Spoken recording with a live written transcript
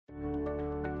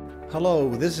Hello,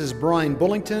 this is Brian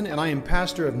Bullington, and I am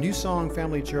pastor of New Song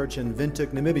Family Church in Windhoek,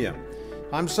 Namibia.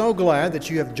 I'm so glad that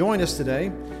you have joined us today,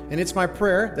 and it's my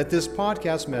prayer that this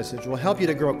podcast message will help you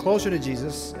to grow closer to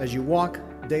Jesus as you walk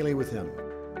daily with Him.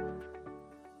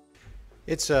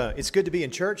 It's good to be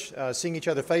in church, seeing each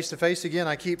other face to face again.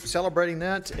 I keep celebrating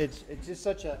that. It's just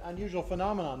such an unusual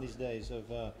phenomenon these days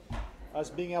of us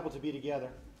being able to be together.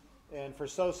 And for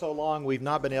so long, we've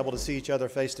not been able to see each other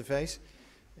face to face.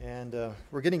 And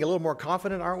we're getting a little more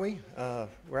confident, aren't we?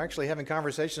 We're actually having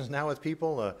conversations now with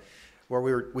people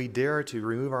where we dare to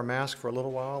remove our mask for a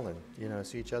little while and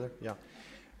see each other. Yeah.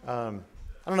 I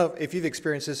don't know if you've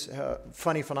experienced this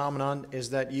funny phenomenon. Is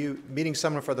that you meeting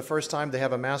someone for the first time? They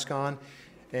have a mask on,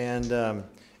 and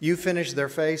you finish their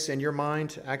face in your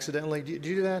mind accidentally. Do you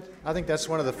do that? I think that's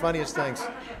one of the funniest things.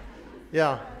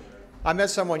 Yeah. I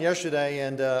met someone yesterday,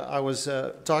 and I was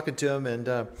talking to him,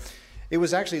 and it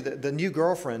was actually the new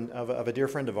girlfriend of a dear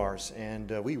friend of ours,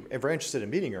 and we were very interested in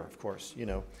meeting her, of course,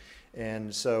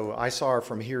 And so I saw her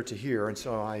from here to here, and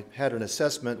so I had an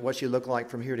assessment what she looked like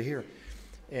from here to here.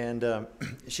 And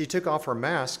she took off her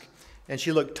mask, and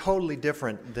she looked totally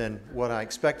different than what I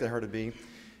expected her to be.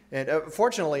 And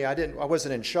fortunately, I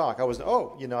wasn't in shock.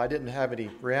 I didn't have any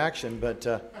reaction.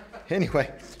 But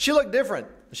anyway, she looked different.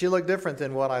 She looked different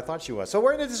than what I thought she was. So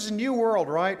we're in this new world,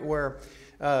 right, where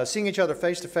seeing each other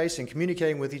face to face and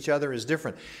communicating with each other is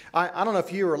different. I don't know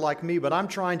if you are like me, but I'm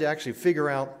trying to actually figure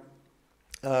out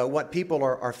what people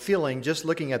are feeling just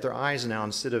looking at their eyes now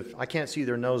instead of, I can't see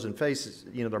their nose and faces,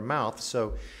 their mouth.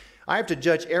 So I have to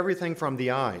judge everything from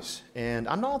the eyes. And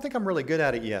I don't think I'm really good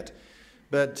at it yet.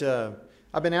 But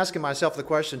I've been asking myself the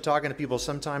question, talking to people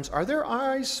sometimes, are their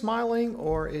eyes smiling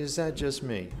or is that just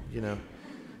me?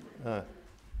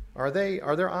 Are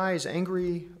their eyes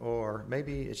angry, or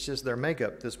maybe it's just their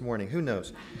makeup this morning? Who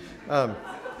knows?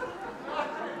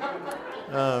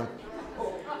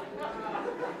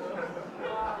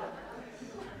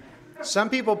 Some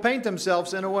people paint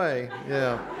themselves in a way.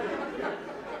 Yeah.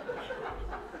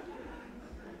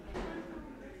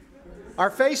 Our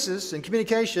faces and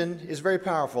communication is very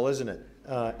powerful, isn't it?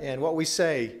 And what we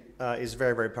say is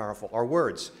very, very powerful. Our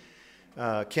words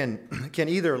can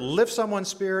either lift someone's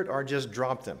spirit or just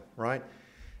drop them, right?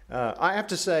 I have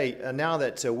to say, now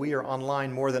that we are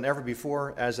online more than ever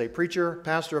before, as a preacher,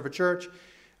 pastor of a church,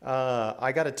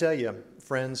 I got to tell you,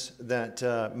 friends, that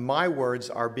my words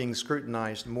are being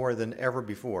scrutinized more than ever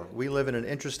before. We live in an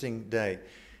interesting day,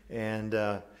 and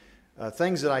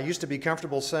things that I used to be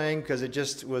comfortable saying because it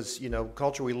just was,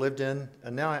 culture we lived in,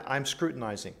 and now I'm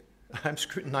scrutinizing. I'm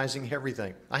scrutinizing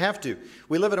everything. I have to.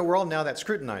 We live in a world now that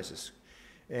scrutinizes.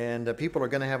 And people are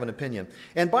going to have an opinion.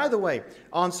 And by the way,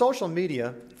 on social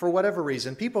media, for whatever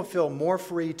reason, people feel more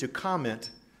free to comment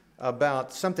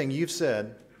about something you've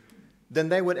said than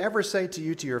they would ever say to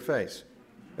you to your face.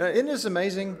 Isn't this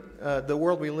amazing, the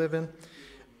world we live in?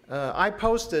 I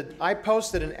posted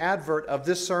an advert of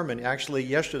this sermon actually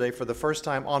yesterday for the first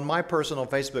time on my personal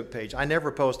Facebook page. I never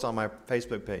post on my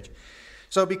Facebook page.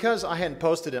 So because I hadn't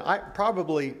posted it,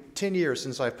 probably 10 years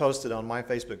since I've posted on my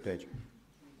Facebook page.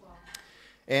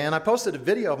 And I posted a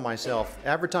video of myself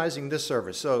advertising this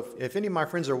service. So if any of my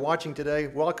friends are watching today,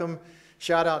 welcome.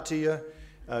 Shout out to you.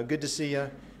 Good to see you.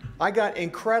 I got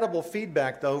incredible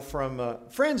feedback, though, from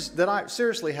friends that I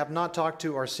seriously have not talked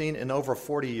to or seen in over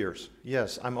 40 years.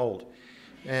 Yes, I'm old.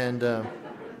 And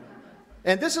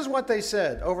this is what they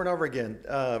said over and over again.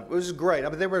 It was great. I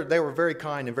mean, they were very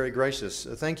kind and very gracious.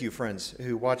 Thank you, friends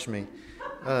who watch me.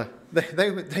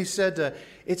 They said,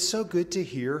 it's so good to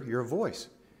hear your voice.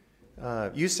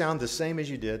 You sound the same as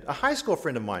you did. A high school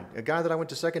friend of mine, a guy that I went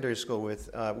to secondary school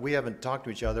with, we haven't talked to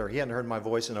each other. He hadn't heard my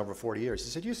voice in over 40 years. He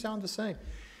said, you sound the same.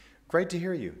 Great to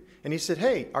hear you. And he said,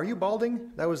 hey, are you balding?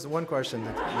 That was the one question.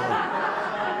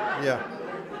 Yeah.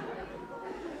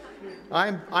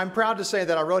 I'm proud to say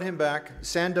that I wrote him back,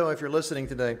 Sando, if you're listening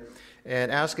today,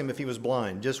 and asked him if he was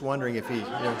blind, just wondering if he,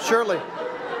 surely.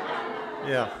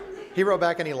 Yeah. He wrote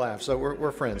back and he laughed, so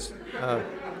we're friends.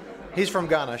 He's from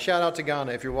Ghana. Shout out to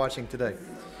Ghana if you're watching today.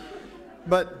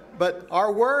 But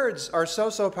our words are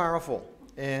so powerful.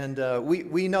 And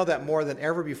we know that more than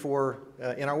ever before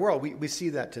in our world. We see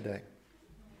that today.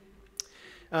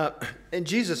 And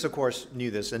Jesus, of course,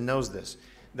 knew this and knows this,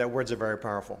 that words are very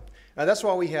powerful. That's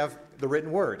why we have the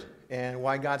written word and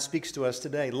why God speaks to us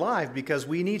today live, because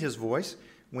we need His voice.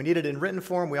 We need it in written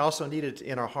form. We also need it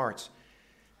in our hearts.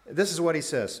 This is what He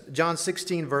says, John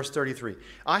 16, verse 33.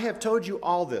 I have told you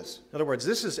all this. In other words,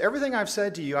 this is everything I've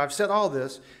said to you. I've said all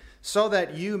this so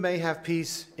that you may have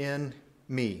peace in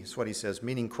me. That's what He says,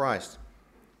 meaning Christ.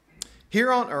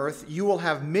 Here on earth you will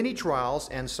have many trials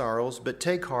and sorrows, but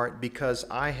take heart because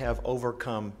I have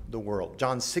overcome the world.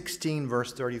 John 16,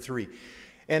 verse 33.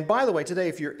 And by the way, today,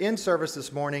 if you're in service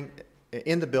this morning,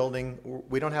 in the building,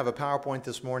 we don't have a PowerPoint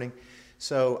this morning,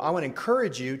 so I want to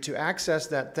encourage you to access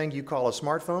that thing you call a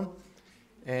smartphone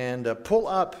and pull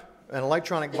up an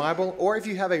electronic Bible, or if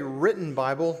you have a written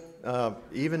Bible,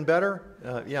 even better.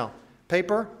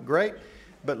 Paper, great.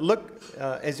 But look,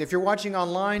 as if you're watching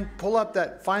online, find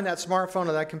that smartphone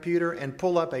or that computer and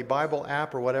pull up a Bible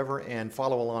app or whatever and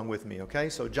follow along with me, okay?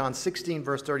 So John 16,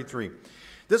 verse 33.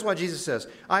 This is what Jesus says.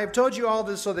 I have told you all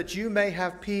this so that you may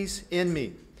have peace in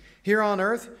me. Here on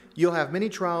earth, you'll have many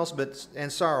trials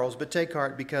and sorrows, but take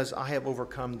heart because I have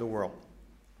overcome the world.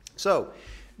 So,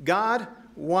 God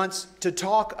wants to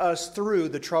talk us through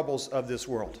the troubles of this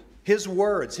world. His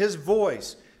words, His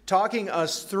voice, talking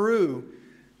us through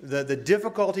the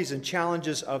difficulties and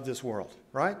challenges of this world,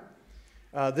 right?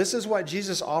 This is what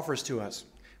Jesus offers to us.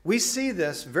 We see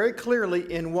this very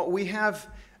clearly in what we have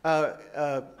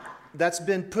that's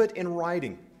been put in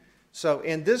writing. So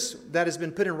in this that has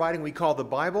been put in writing we call the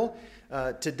Bible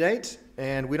to date,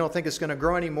 and we don't think it's going to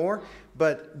grow anymore,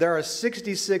 but there are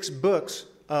 66 books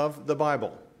of the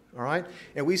Bible. All right,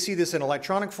 and we see this in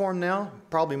electronic form now,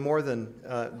 probably more than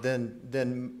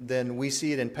we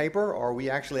see it in paper, or we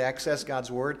actually access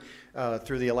God's Word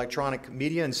through the electronic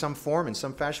media in some form, in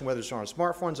some fashion, whether it's on our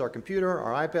smartphones, our computer,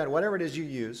 our iPad, whatever it is you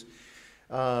use.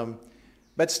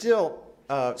 But still,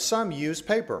 some use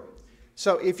paper.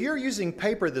 So if you're using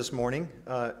paper this morning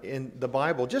in the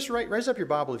Bible, just raise up your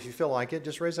Bible if you feel like it.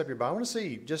 Just raise up your Bible. I want to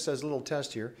see, just as a little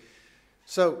test here.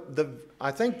 So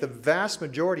I think the vast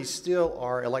majority still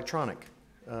are electronic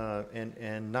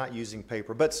and not using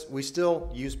paper. But we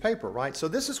still use paper, right? So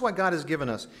this is what God has given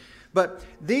us. But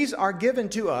these are given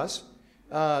to us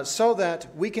so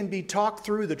that we can be talked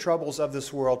through the troubles of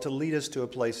this world to lead us to a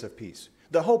place of peace.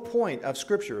 The whole point of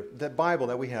Scripture, the Bible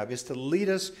that we have, is to lead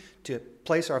us to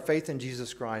place our faith in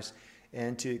Jesus Christ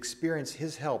and to experience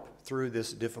His help through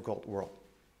this difficult world.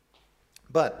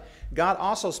 But God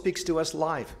also speaks to us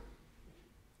live.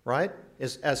 Right?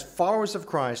 As followers of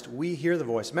Christ, we hear the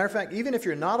voice. Matter of fact, even if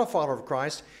you're not a follower of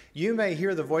Christ, you may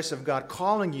hear the voice of God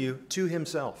calling you to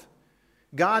Himself.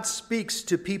 God speaks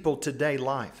to people today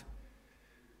live.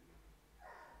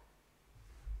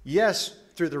 Yes,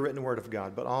 through the written Word of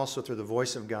God, but also through the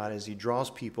voice of God as He draws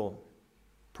people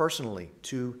personally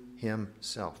to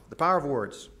Himself. The power of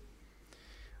words.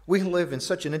 We live in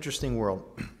such an interesting world.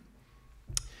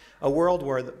 A world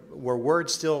where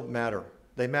words still matter.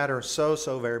 They matter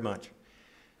so very much.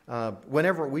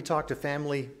 Whenever we talk to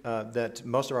family, that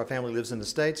most of our family lives in the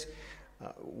States,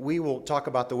 we will talk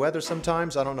about the weather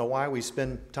sometimes. I don't know why we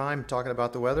spend time talking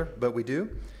about the weather, but we do.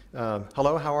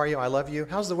 Hello, how are you? I love you.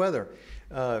 How's the weather?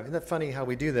 Isn't that funny how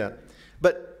we do that?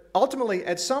 But ultimately,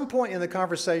 at some point in the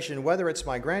conversation, whether it's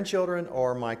my grandchildren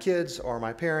or my kids or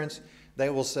my parents, they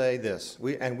will say this,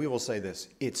 we will say this.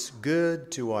 It's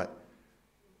good to what?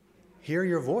 Hear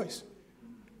your voice.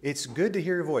 It's good to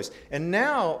hear your voice. And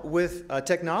now with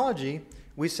technology,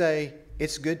 we say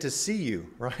it's good to see you,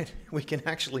 right? We can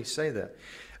actually say that.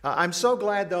 I'm so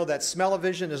glad, though, that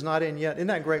smell-o-vision is not in yet. Isn't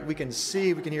that great? We can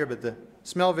see, we can hear, but the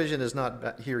smell-o-vision is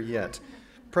not here yet.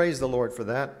 Praise the Lord for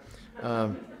that.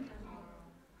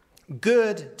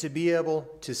 Good to be able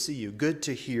to see you. Good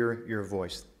to hear your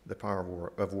voice, the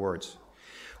power of words.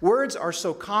 Words are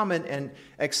so common and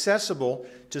accessible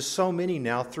to so many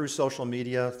now through social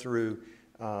media, through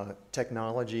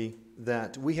technology,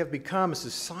 that we have become a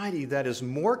society that is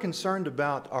more concerned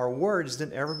about our words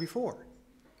than ever before.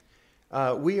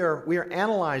 We are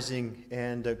analyzing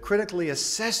and critically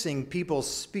assessing people's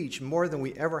speech more than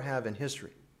we ever have in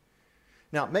history.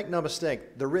 Now, make no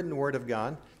mistake, the written Word of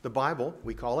God, the Bible,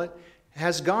 we call it,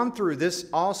 has gone through this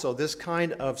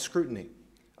kind of scrutiny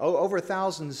over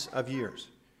thousands of years.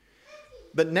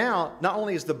 But now, not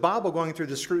only is the Bible going through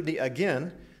the scrutiny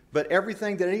again, but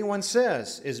everything that anyone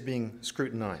says is being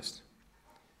scrutinized.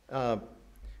 The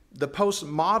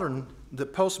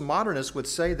postmodernists would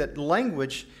say that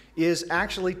language is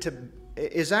actually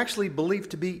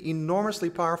believed to be enormously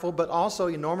powerful, but also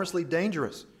enormously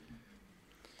dangerous.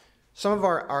 Some of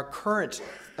our current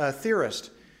theorists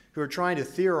who are trying to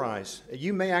theorize,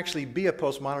 you may actually be a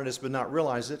postmodernist but not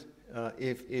realize it.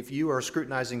 If you are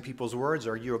scrutinizing people's words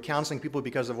or you are counseling people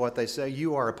because of what they say,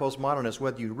 you are a postmodernist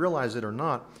whether you realize it or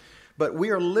not. But we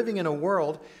are living in a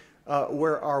world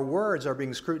where our words are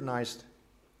being scrutinized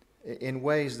in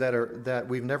ways that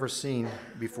we've never seen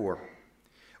before.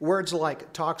 Words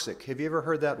like toxic. Have you ever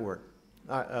heard that word?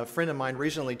 A friend of mine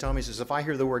recently told me, he says, if I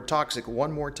hear the word toxic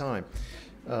one more time,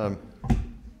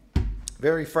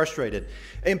 very frustrated,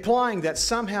 implying that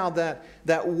somehow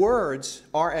that words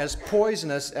are as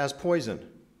poisonous as poison,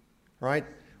 right?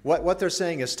 What they're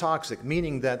saying is toxic,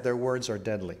 meaning that their words are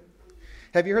deadly.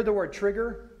 Have you heard the word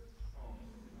trigger?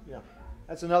 Yeah.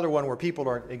 That's another one where people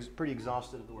are pretty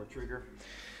exhausted of the word trigger.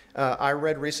 I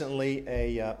read recently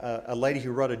a lady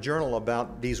who wrote a journal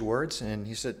about these words, and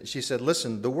she said,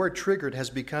 listen, the word triggered has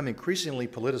become increasingly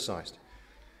politicized.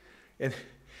 And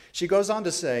she goes on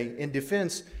to say, in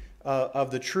defense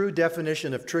of the true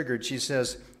definition of triggered, she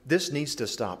says, this needs to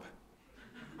stop.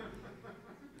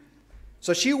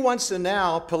 So she wants to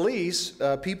now police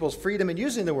people's freedom in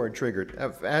using the word triggered.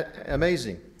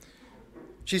 Amazing.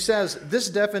 She says, this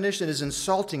definition is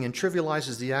insulting and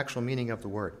trivializes the actual meaning of the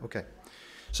word. Okay.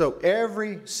 So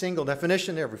every single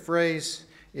definition, every phrase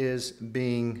is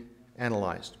being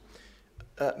analyzed.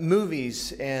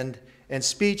 Movies and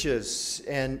speeches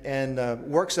and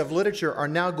works of literature are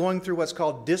now going through what's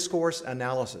called discourse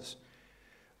analysis,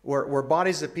 where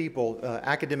bodies of people,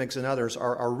 academics and others,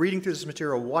 are reading through this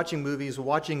material, watching movies,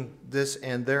 watching this,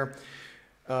 and they're,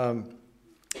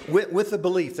 with the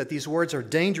belief that these words are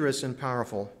dangerous and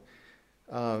powerful,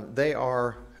 they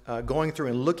are going through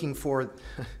and looking for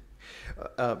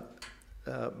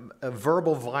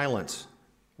verbal violence.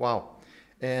 Wow.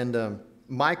 And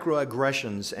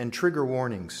microaggressions and trigger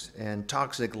warnings and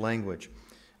toxic language,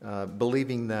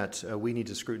 believing that we need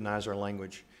to scrutinize our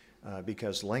language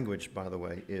because language, by the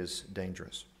way, is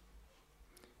dangerous.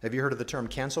 Have you heard of the term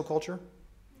cancel culture?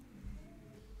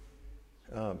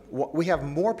 We have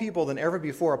more people than ever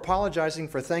before apologizing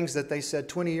for things that they said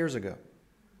 20 years ago.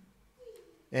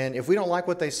 And if we don't like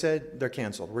what they said, they're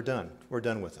canceled. We're done. We're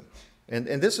done with them.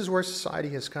 And this is where society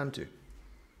has come to.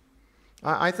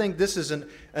 I think this is an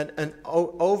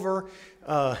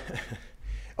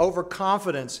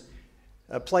overconfidence,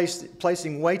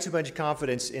 placing way too much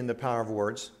confidence in the power of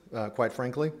words, quite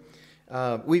frankly.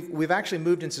 We've actually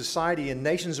moved in society in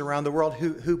nations around the world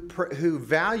who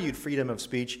valued freedom of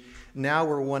speech. Now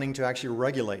we're wanting to actually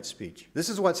regulate speech. This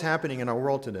is what's happening in our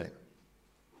world today.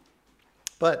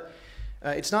 But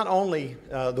it's not only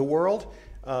the world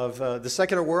of the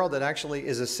secular world that actually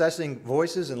is assessing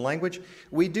voices and language.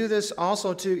 We do this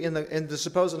also too in the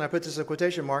suppose, and I put this in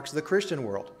quotation marks, the Christian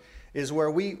world, is where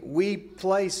we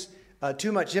place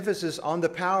too much emphasis on the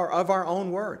power of our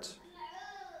own words.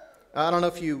 I don't know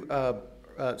if you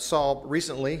saw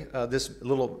recently this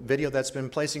little video that's been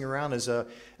placing around as a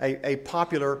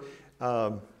popular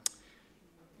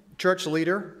church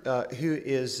leader who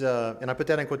is, and I put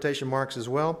that in quotation marks as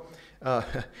well,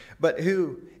 but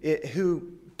who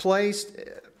placed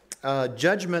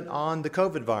judgment on the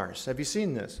COVID virus. Have you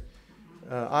seen this?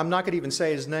 I'm not going to even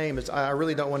say his name. I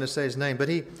really don't want to say his name, but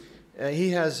he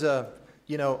has,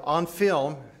 on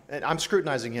film, and I'm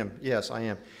scrutinizing him. Yes, I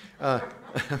am.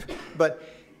 But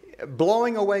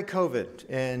blowing away COVID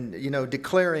and,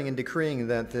 declaring and decreeing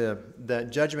that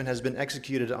judgment has been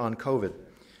executed on COVID.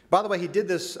 By the way, he did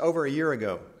this over a year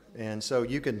ago. And so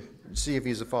you can see if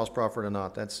he's a false prophet or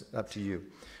not. That's up to you.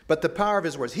 But the power of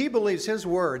his words. He believes his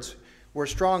words were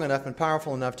strong enough and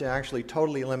powerful enough to actually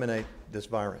totally eliminate this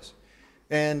virus.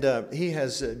 And he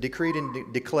has decreed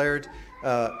and declared,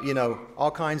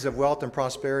 all kinds of wealth and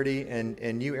prosperity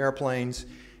and new airplanes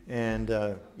and,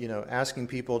 asking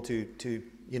people to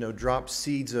drop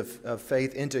seeds of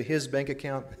faith into his bank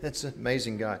account. That's an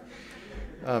amazing guy.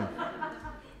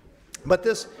 But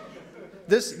this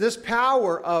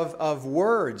power of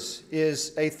words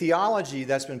is a theology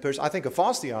that's been pushed, I think a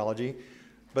false theology,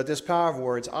 but this power of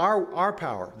words, our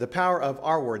power, the power of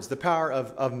our words, the power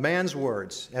of man's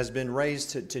words has been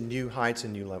raised to new heights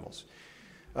and new levels.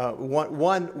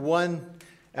 One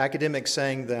academic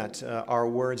saying that our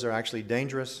words are actually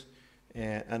dangerous,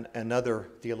 and another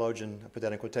theologian, I put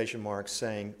that in quotation marks,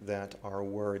 saying that our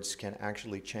words can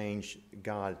actually change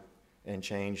God and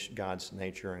change God's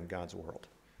nature and God's world.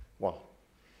 Wow.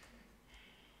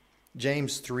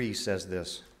 James 3 says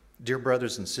this, "Dear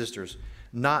brothers and sisters,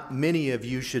 not many of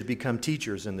you should become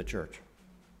teachers in the church.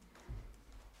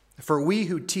 For we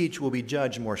who teach will be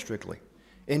judged more strictly.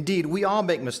 Indeed, we all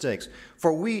make mistakes.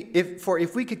 For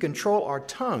if we could control our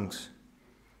tongues,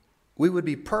 we would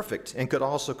be perfect and could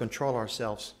also control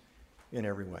ourselves in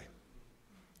every way."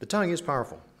 The tongue is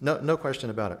powerful, no question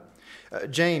about it.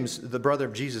 James, the brother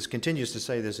of Jesus, continues to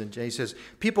say this, and he says,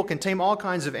 "People can tame all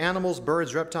kinds of animals,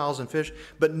 birds, reptiles, and fish,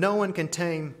 but no one can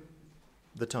tame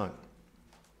the tongue.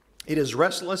 It is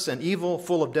restless and evil,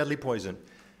 full of deadly poison,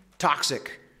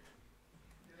 toxic.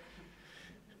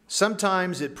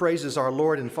 Sometimes it praises our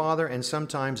Lord and Father, and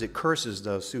sometimes it curses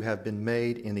those who have been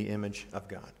made in the image of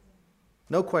God."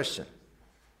 No question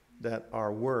that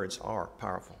our words are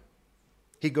powerful.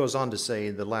 He goes on to say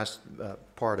in the last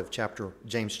part of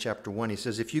James chapter 1, he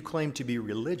says, if you claim to be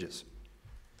religious,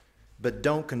 but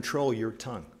don't control your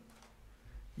tongue,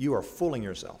 you are fooling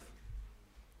yourself,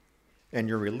 and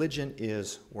your religion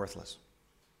is worthless.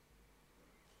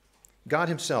 God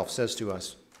himself says to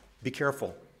us, be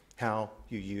careful how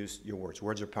you use your words.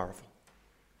 Words are powerful.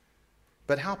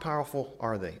 But how powerful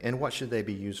are they, and what should they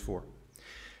be used for?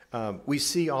 We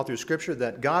see all through Scripture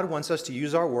that God wants us to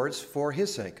use our words for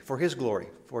his sake, for his glory,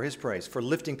 for his praise, for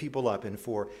lifting people up, and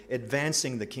for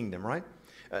advancing the kingdom, right?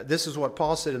 This is what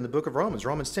Paul said in the book of Romans.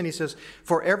 Romans 10, he says,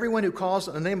 for everyone who calls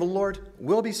on the name of the Lord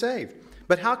will be saved.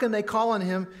 But how can they call on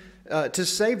him to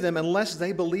save them unless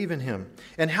they believe in him?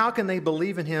 And how can they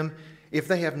believe in him if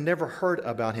they have never heard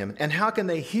about him? And how can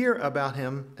they hear about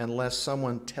him unless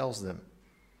someone tells them?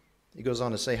 He goes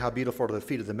on to say, how beautiful are the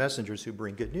feet of the messengers who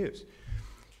bring good news.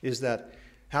 Is that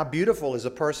how beautiful is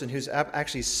a person who's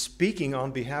actually speaking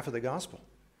on behalf of the gospel.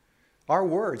 Our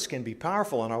words can be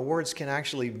powerful, and our words can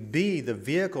actually be the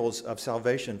vehicles of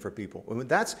salvation for people.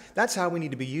 That's how we need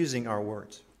to be using our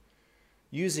words,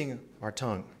 using our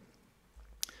tongue.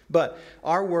 But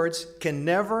our words can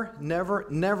never, never,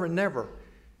 never, never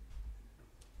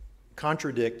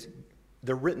contradict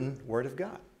the written word of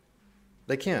God.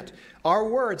 They can't. Our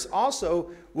words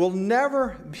also will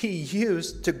never be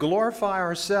used to glorify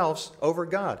ourselves over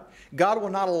God. God will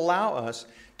not allow us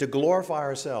to glorify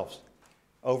ourselves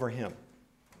over him.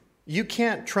 You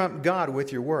can't trump God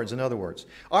with your words, in other words.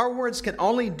 Our words can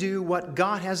only do what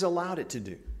God has allowed it to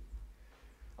do.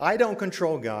 I don't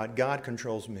control God. God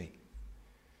controls me.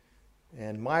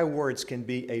 And my words can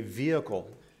be a vehicle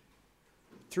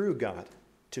through God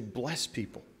to bless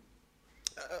people.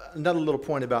 Another little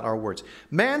point about our words.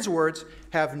 Man's words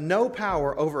have no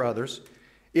power over others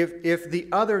if the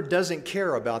other doesn't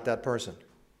care about that person.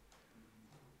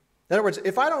 In other words,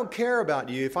 if I don't care about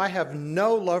you, if I have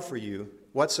no love for you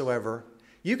whatsoever,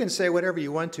 you can say whatever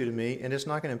you want to me, and it's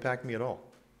not going to impact me at all.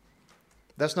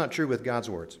 That's not true with God's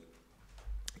words.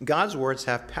 God's words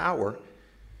have power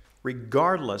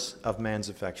regardless of man's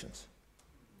affections.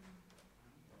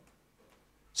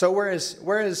 So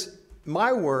whereas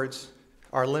my words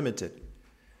are limited,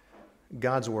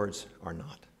 God's words are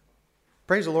not.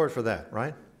 Praise the Lord for that,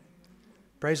 right?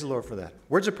 Praise the Lord for that.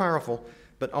 Words are powerful,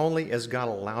 but only as God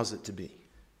allows it to be.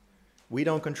 We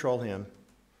don't control him.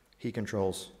 He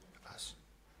controls us.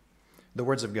 The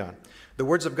words of God. The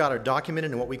words of God are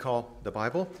documented in what we call the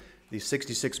Bible, these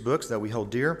 66 books that we hold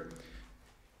dear.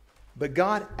 But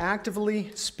God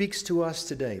actively speaks to us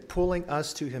today, pulling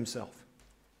us to himself.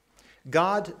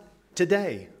 God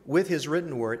today, with his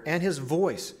written word and his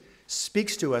voice,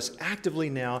 speaks to us actively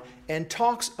now and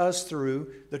talks us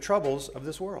through the troubles of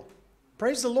this world.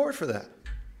 Praise the Lord for that.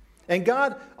 And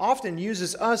God often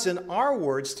uses us in our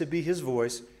words to be his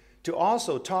voice to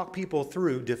also talk people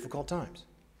through difficult times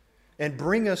and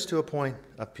bring us to a point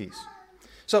of peace.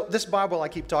 So this Bible I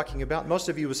keep talking about, most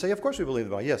of you would say, of course we believe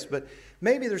the Bible, yes, but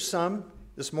maybe there's some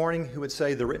this morning who would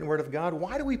say the written word of God.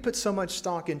 Why do we put so much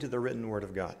stock into the written word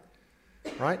of God?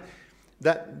 Right?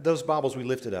 Those Bibles we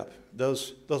lifted up,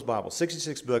 those Bibles,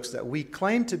 66 books that we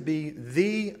claim to be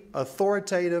the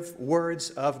authoritative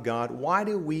words of God. Why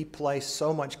do we place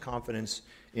so much confidence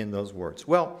in those words?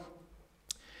 Well,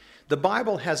 the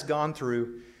Bible has gone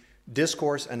through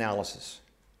discourse analysis.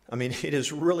 I mean, it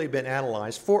has really been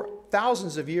analyzed for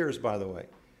thousands of years, by the way.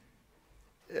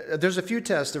 There's a few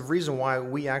tests of reason why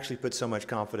we actually put so much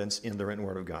confidence in the written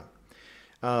word of God.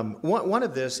 One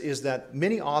of this is that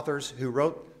many authors who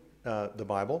wrote the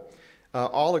Bible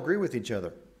all agree with each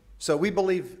other. So we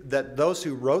believe that those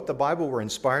who wrote the Bible were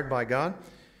inspired by God.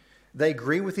 They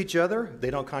agree with each other. They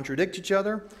don't contradict each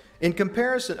other. In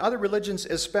comparison, other religions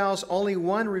espouse only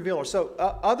one revealer. So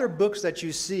other books that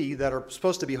you see that are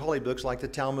supposed to be holy books, like the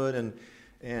Talmud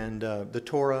and the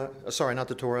Torah, sorry, not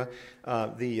the Torah,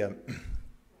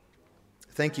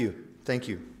 thank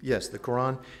you, yes, the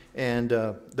Quran, and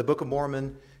the Book of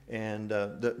Mormon, and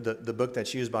the book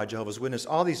that's used by Jehovah's Witnesses,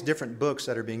 all these different books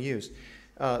that are being used,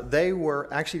 they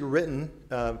were actually written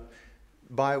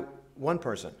by one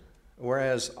person.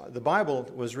 Whereas the Bible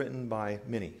was written by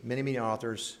many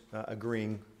authors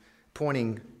agreeing,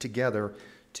 pointing together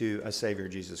to a Savior,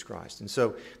 Jesus Christ. And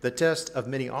so the test of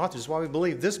many authors is why we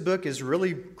believe this book is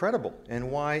really credible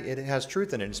and why it has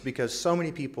truth in it. It's because so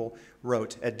many people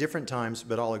wrote at different times,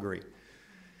 but all agree.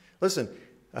 Listen,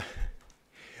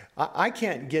 I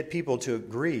can't get people to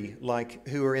agree like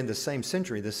who are in the same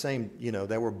century, the same,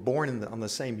 that were born on the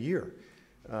same year.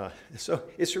 So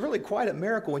it's really quite a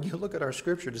miracle when you look at our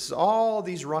scripture. This is all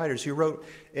these writers who wrote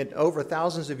in over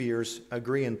thousands of years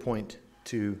agree and point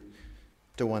to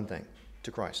one thing,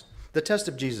 to Christ. The test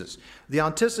of Jesus. The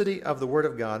authenticity of the Word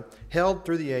of God, held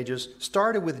through the ages,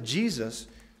 started with Jesus.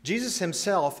 Jesus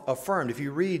himself affirmed, if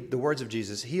you read the words of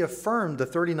Jesus, he affirmed the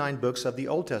 39 books of the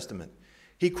Old Testament.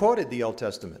 He quoted the Old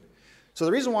Testament. So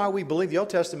the reason why we believe the Old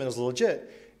Testament is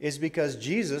legit is because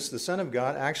Jesus, the Son of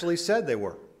God, actually said they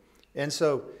were. And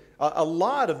so a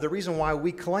lot of the reason why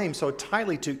we claim so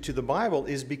tightly to the Bible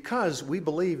is because we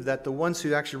believe that the ones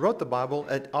who actually wrote the Bible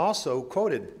had also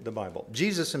quoted the Bible.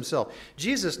 Jesus himself.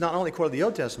 Jesus not only quoted the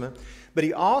Old Testament, but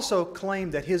he also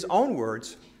claimed that his own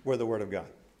words were the Word of God.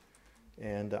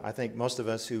 And I think most of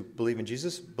us who believe in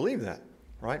Jesus believe that,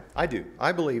 right? I do.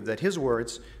 I believe that his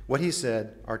words, what he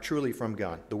said, are truly from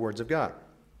God, the words of God.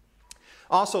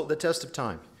 Also, the test of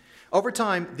time. Over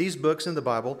time, these books in the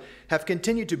Bible have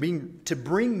continued to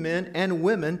bring men and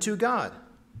women to God.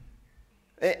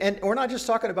 And we're not just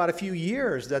talking about a few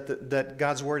years that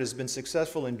God's Word has been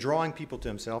successful in drawing people to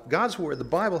himself. God's Word, the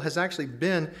Bible, has actually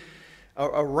been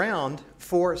around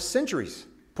for centuries,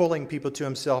 pulling people to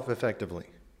himself effectively.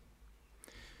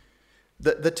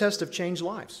 The test of changed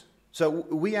lives. So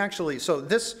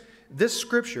this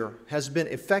scripture has been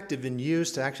effective and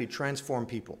used to actually transform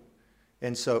people.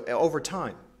 And so over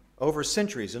time, over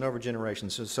centuries and over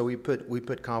generations. So we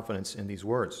put confidence in these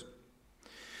words.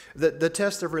 The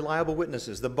test of reliable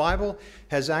witnesses. The Bible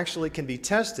can be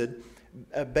tested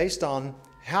based on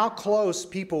how close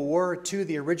people were to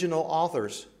the original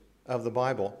authors of the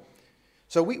Bible.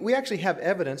 So we actually have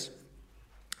evidence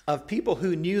of people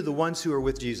who knew the ones who were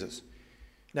with Jesus.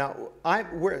 Now,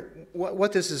 what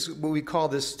we call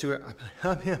this to,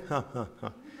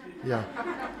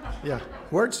 yeah.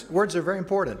 Words are very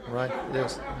important, right?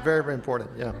 Yes, very, very important,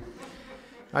 yeah.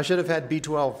 I should have had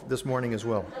B12 this morning as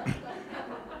well.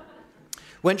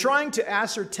 When trying to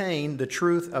ascertain the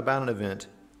truth about an event,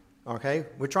 okay,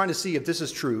 we're trying to see if this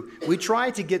is true, we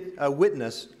try to get a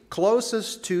witness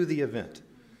closest to the event,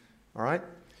 all right?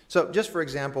 So just for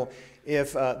example,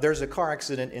 if there's a car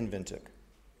accident in Vintic,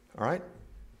 all right?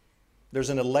 There's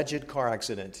an alleged car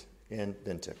accident in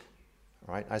Vintic.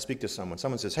 All right, I speak to someone.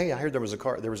 Someone says, "Hey, I heard there was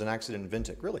an accident in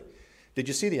Vintic." Really? Did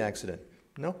you see the accident?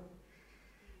 No.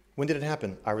 When did it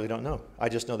happen? I really don't know. I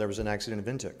just know there was an accident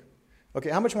in Vintic. Okay,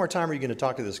 how much more time are you going to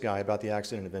talk to this guy about the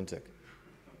accident in Vintic?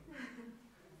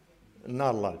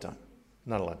 Not a lot of time.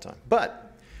 Not a lot of time.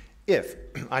 But if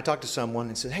I talk to someone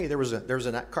and said, "Hey, there was a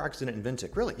car accident in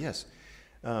Vintic." Really? Yes.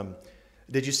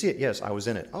 Did you see it? Yes, I was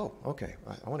in it. Oh, okay.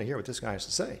 I want to hear what this guy has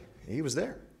to say. He was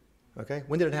there. Okay,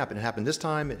 when did it happen? It happened this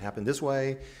time, it happened this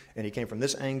way, and he came from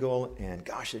this angle, and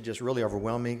gosh, it just really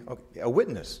overwhelmed me. Okay, a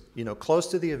witness, close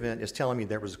to the event is telling me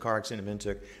there was a car accident in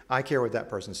Vintic. I care what that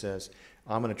person says.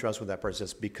 I'm going to trust what that person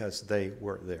says because they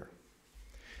were there.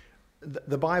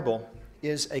 The Bible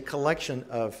is a collection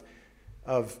of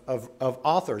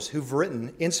authors who've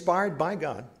written, inspired by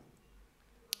God,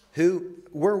 who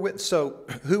were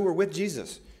with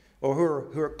Jesus, or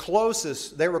who are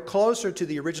closest. They were closer to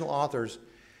the original authors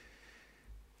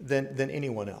than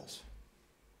anyone else.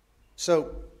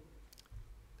 So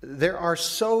there are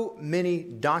so many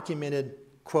documented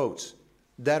quotes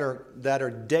that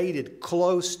are dated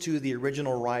close to the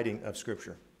original writing of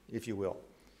Scripture, if you will.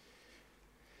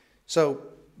 So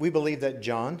we believe that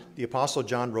John, the Apostle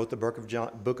John, wrote the book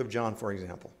of John, for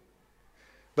example.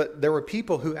 But there were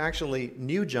people who actually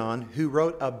knew John who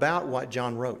wrote about what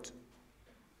John wrote.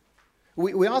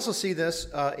 We also see this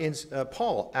in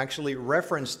Paul actually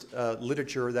referenced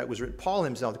literature that was written. Paul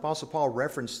himself, the Apostle Paul,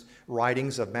 referenced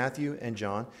writings of Matthew and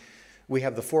John. We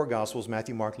have the four Gospels,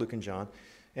 Matthew, Mark, Luke, and John.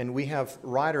 And we have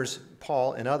writers,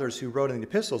 Paul and others, who wrote in the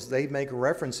epistles. They make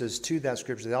references to that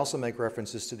scripture. They also make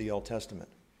references to the Old Testament.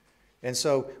 And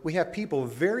so we have people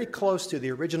very close to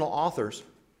the original authors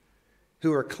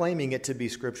who are claiming it to be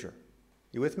Scripture.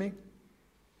 You with me?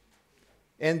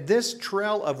 And this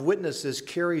trail of witnesses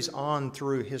carries on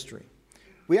through history.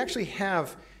 We actually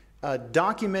have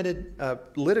documented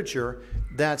literature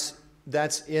that's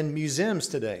in museums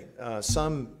today.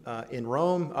 Some in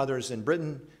Rome, others in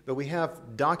Britain. But we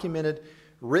have documented,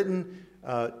 written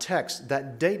texts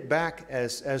that date back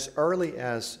as early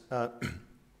as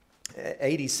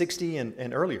 80, 60,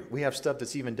 and earlier. We have stuff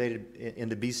that's even dated in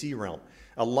the BC realm.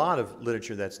 A lot of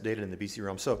literature that's dated in the BC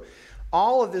realm. So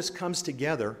all of this comes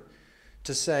together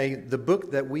to say the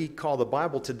book that we call the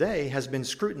Bible today has been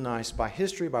scrutinized by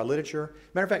history, by literature.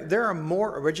 Matter of fact, there are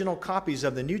more original copies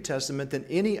of the New Testament than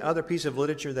any other piece of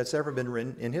literature that's ever been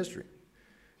written in history.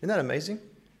 Isn't that amazing?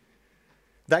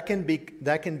 That can be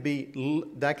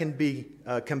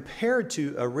compared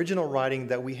to original writing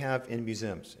that we have in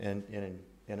museums and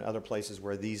in other places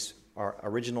where these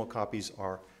original copies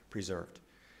are preserved.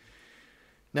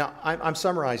 Now, I'm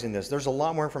summarizing this. There's a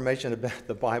lot more information about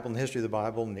the Bible and the history of the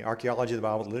Bible and the archaeology of the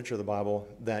Bible, the literature of the Bible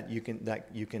that you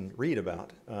can read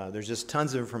about. There's just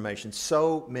tons of information,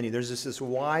 so many. There's just this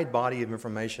wide body of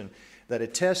information that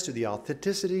attests to the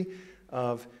authenticity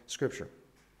of Scripture.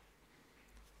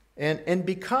 And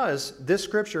because this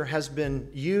Scripture has been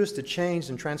used to change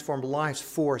and transform lives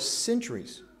for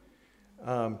centuries,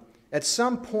 at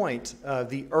some point,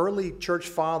 the early church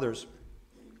fathers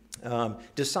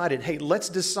decided, hey, let's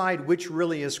decide which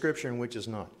really is Scripture and which is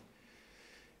not.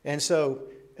 And so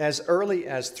as early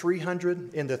as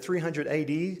 300, in the 300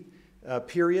 AD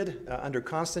period, under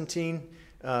Constantine,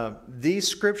 these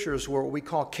Scriptures were what we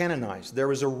call canonized. There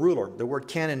was a ruler. The word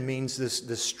canon means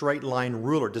this straight line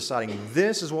ruler deciding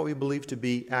this is what we believe to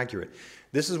be accurate.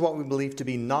 This is what we believe to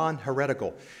be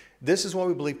non-heretical. This is what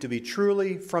we believe to be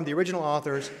truly from the original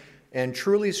authors and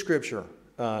truly Scripture.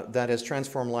 That has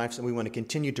transformed lives, and we want to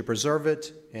continue to preserve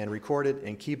it and record it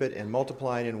and keep it and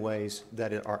multiply it in ways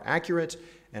that are accurate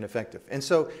and effective. And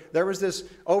so there was this,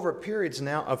 over periods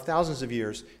now of thousands of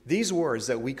years, these words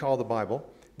that we call the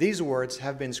Bible, these words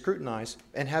have been scrutinized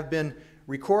and have been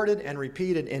recorded and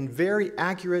repeated in very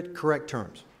accurate, correct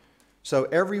terms. So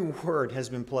every word has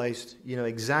been placed,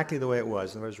 exactly the way it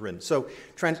was and it was written. So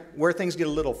where things get a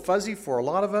little fuzzy for a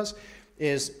lot of us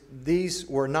is these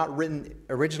were not written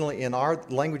originally in our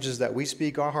languages that we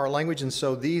speak, our language, and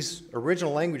so these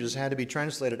original languages had to be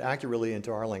translated accurately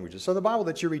into our languages. So the Bible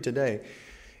that you read today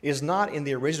is not in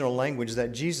the original language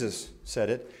that Jesus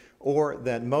said it, or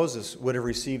that Moses would have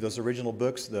received those original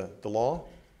books, the law.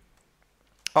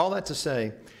 All that to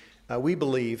say, we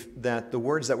believe that the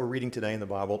words that we're reading today in the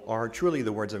Bible are truly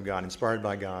the words of God, inspired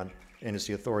by God, and it's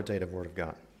the authoritative Word of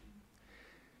God.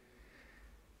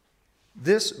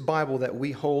 This Bible that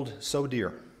we hold so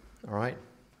dear, all right,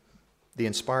 the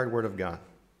inspired Word of God,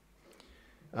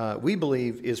 we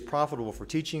believe is profitable for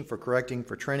teaching, for correcting,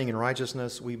 for training in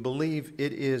righteousness. We believe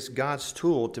it is God's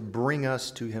tool to bring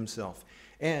us to Himself.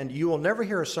 And you will never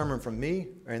hear a sermon from me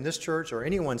or in this church or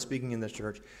anyone speaking in this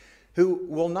church who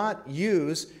will not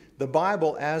use the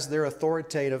Bible as their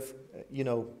authoritative,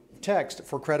 text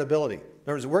for credibility. In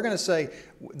other words, we're going to say,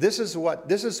 this is what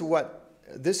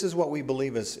we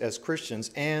believe as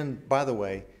Christians, and by the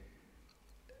way,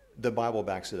 the Bible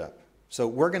backs it up. So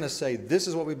we're going to say this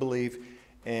is what we believe,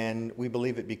 and we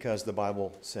believe it because the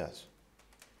Bible says.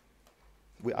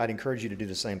 I'd encourage you to do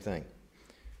the same thing.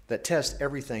 That test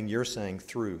everything you're saying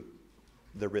through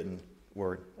the written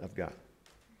Word of God.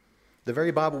 The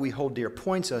very Bible we hold dear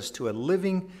points us to a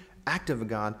living, active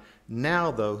God,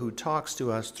 now though, who talks to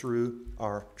us through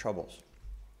our troubles.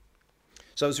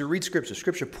 So as we read Scripture,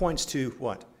 Scripture points to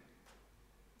what?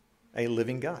 A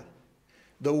living God.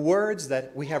 The words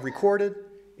that we have recorded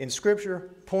in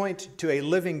Scripture point to a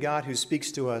living God who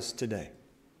speaks to us today.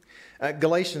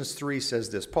 Galatians 3 says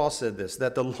this, Paul said this,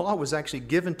 that the law was actually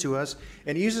given to us,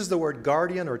 and he uses the word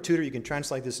guardian or tutor. You can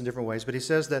translate this in different ways, but he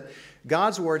says that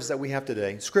God's words that we have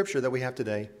today, Scripture that we have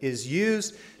today, is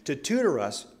used to tutor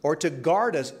us or to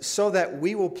guard us so that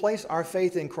we will place our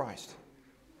faith in Christ.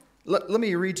 Let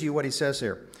me read to you what he says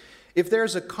here. If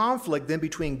there's a conflict then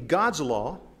between God's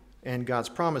law and God's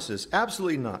promises,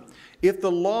 absolutely not. If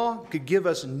the law could give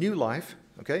us new life,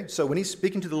 okay, so when he's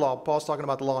speaking to the law, Paul's talking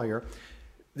about the law here.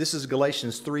 This is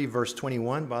Galatians 3, verse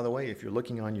 21, by the way, if you're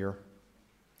looking on your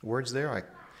words there.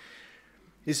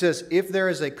 He says, if there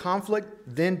is a conflict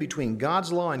then between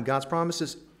God's law and God's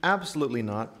promises, absolutely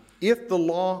not. If the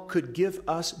law could give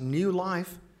us new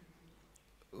life,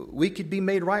 we could be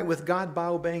made right with God by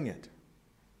obeying it.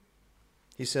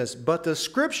 He says, but the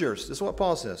Scriptures, this is what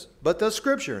Paul says, but the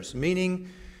Scriptures, meaning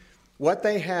what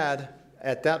they had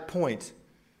at that point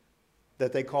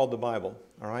that they called the Bible.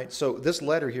 All right, so this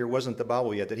letter here wasn't the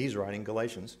Bible yet that he's writing,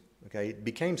 Galatians. Okay, it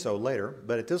became so later,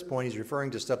 but at this point he's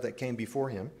referring to stuff that came before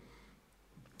him.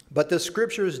 But the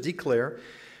Scriptures declare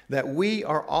that we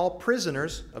are all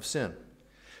prisoners of sin.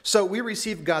 So we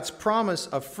receive God's promise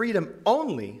of freedom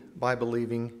only by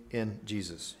believing in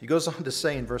Jesus. He goes on to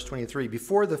say in verse 23,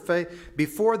 before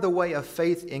the way of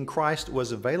faith in Christ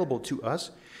was available to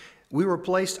us, we were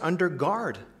placed under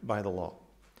guard by the law.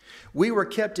 We were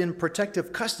kept in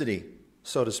protective custody,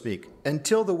 so to speak,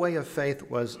 until the way of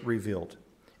faith was revealed.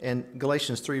 And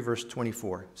Galatians 3, verse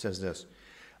 24 says this,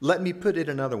 let me put it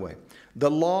another way.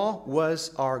 The law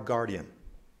was our guardian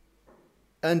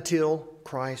until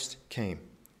Christ came.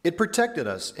 It protected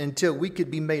us until we could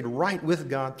be made right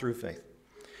with God through faith.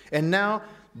 And now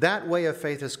that way of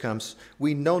faith has come.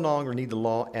 We no longer need the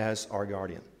law as our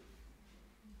guardian.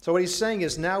 So what he's saying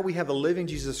is now we have the living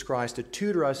Jesus Christ to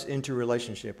tutor us into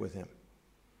relationship with him.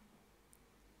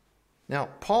 Now,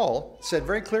 Paul said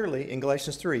very clearly in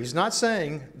Galatians 3, he's not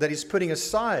saying that he's putting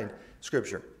aside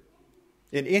Scripture.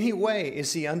 In any way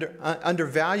is he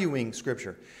undervaluing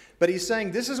Scripture. But he's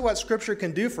saying this is what Scripture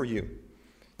can do for you.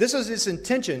 This is its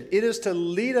intention. It is to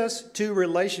lead us to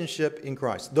relationship in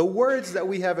Christ. The words that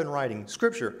we have in writing,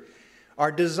 Scripture,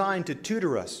 are designed to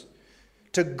tutor us,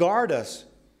 to guard us,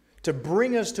 to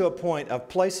bring us to a point of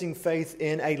placing faith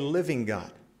in a living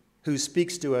God who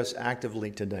speaks to us actively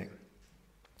today.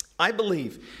 I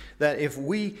believe that if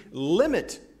we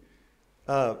limit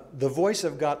the voice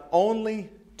of God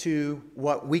only to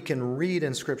what we can read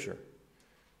in Scripture,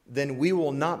 then we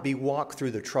will not be walked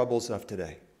through the troubles of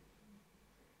today.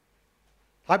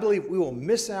 I believe we will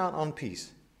miss out on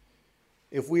peace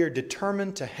if we are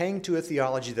determined to hang to a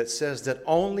theology that says that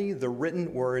only the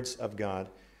written words of God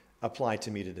apply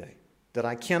to me today, that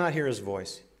I cannot hear His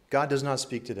voice. God does not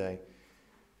speak today.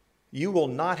 You will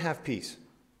not have peace.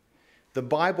 The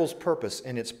Bible's purpose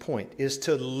and its point is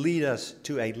to lead us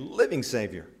to a living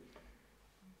Savior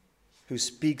who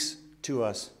speaks to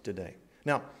us today.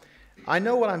 Now, I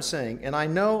know what I'm saying, and I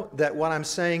know that what I'm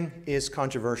saying is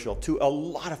controversial to a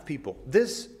lot of people.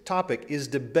 This topic is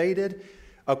debated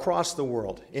across the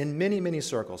world in many, many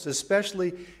circles,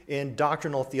 especially in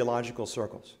doctrinal theological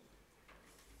circles.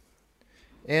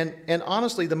 And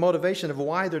honestly, the motivation of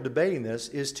why they're debating this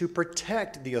is to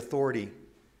protect the authority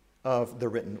of the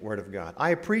written Word of God. I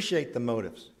appreciate the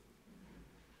motives.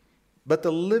 But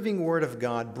the living Word of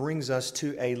God brings us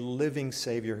to a living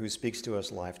Savior who speaks to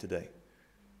us live today.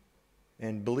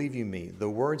 And believe you me,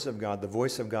 the words of God, the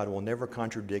voice of God will never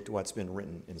contradict what's been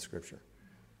written in Scripture,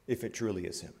 if it truly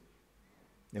is Him.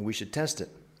 And we should test it.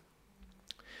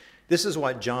 This is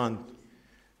what John,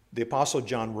 the Apostle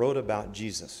John, wrote about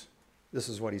Jesus. This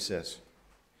is what he says.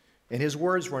 And his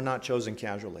words were not chosen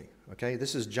casually. Okay,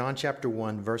 this is John chapter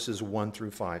 1, verses 1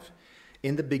 through 5.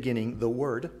 In the beginning, the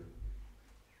Word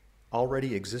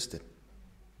already existed.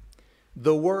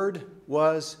 The Word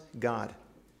was God.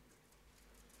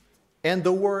 And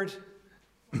the Word,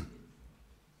 and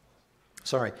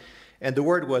the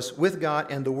Word was with God,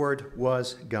 and the Word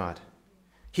was God.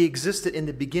 He existed in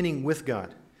the beginning with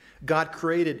God. God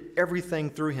created everything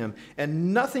through Him,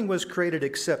 and nothing was created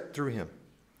except through Him.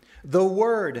 The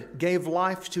Word gave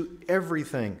life to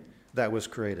everything that was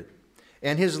created,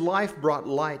 and His life brought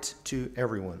light to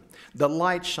everyone. The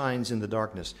light shines in the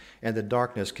darkness, and the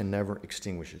darkness can never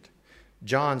extinguish it.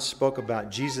 John spoke about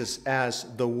Jesus as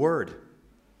the Word.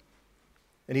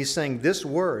 And he's saying this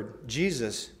Word,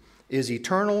 Jesus, is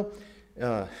eternal.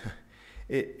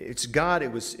 It's God.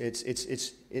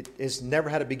 It's never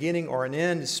had a beginning or an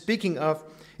end. Speaking of,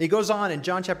 he goes on in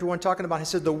John chapter 1 talking about, he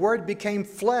said, the Word became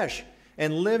flesh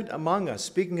and lived among us.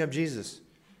 Speaking of Jesus.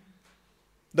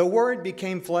 The Word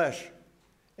became flesh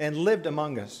and lived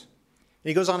among us. And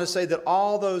he goes on to say that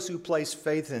all those who place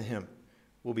faith in Him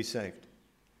will be saved.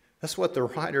 That's what the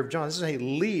writer of John, this is how he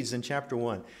leads in chapter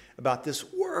 1, about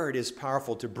this Word is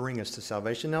powerful to bring us to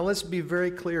salvation. Now let's be very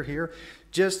clear here,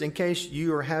 just in case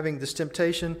you are having this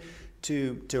temptation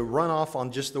to run off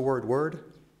on just the word.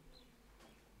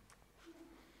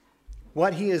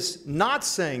 What he is not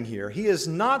saying here, he is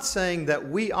not saying that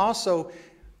we also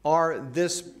are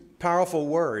this powerful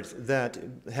Word that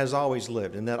has always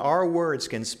lived, and that our words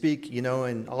can speak,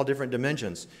 in all different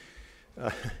dimensions.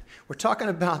 We're talking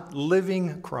about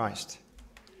living Christ.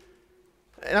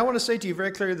 And I want to say to you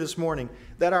very clearly this morning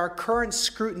that our current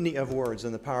scrutiny of words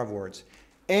and the power of words,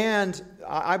 and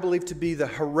I believe to be the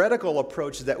heretical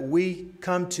approach that we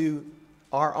come to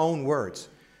our own words,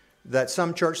 that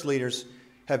some church leaders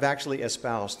have actually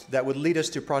espoused, that would lead us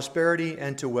to prosperity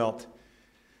and to wealth.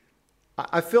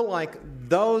 I feel like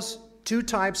those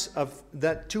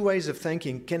two ways of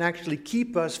thinking can actually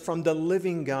keep us from the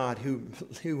living God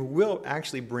who will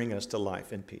actually bring us to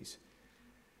life and peace.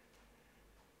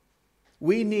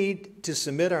 We need to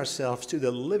submit ourselves to the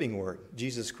living Word,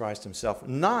 Jesus Christ Himself,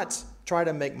 not try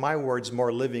to make my words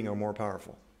more living or more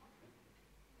powerful.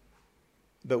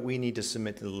 But we need to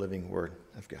submit to the living Word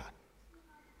of God.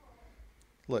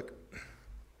 Look,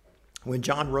 when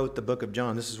John wrote the book of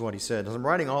John, this is what he said. As I'm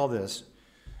writing all this,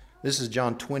 this is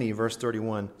John 20, verse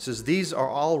 31. It says, these are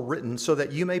all written so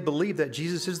that you may believe that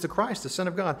Jesus is the Christ, the Son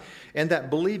of God, and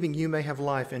that believing you may have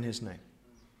life in His name.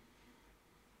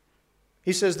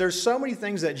 He says there's so many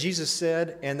things that Jesus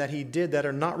said and that He did that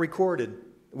are not recorded.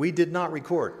 We did not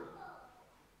record.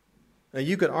 Now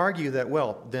you could argue that,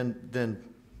 well, then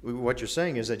what you're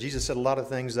saying is that Jesus said a lot of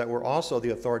things that were also the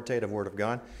authoritative Word of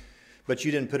God, but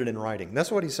you didn't put it in writing.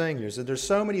 That's what he's saying here, is that there's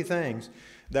so many things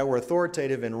that were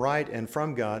authoritative and right and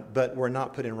from God, but were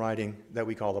not put in writing that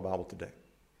we call the Bible today.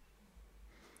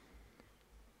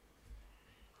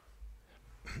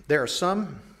 there are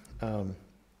some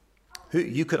who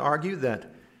you could argue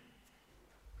that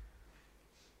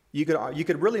you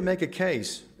could really make a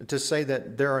case to say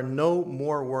that there are no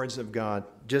more words of God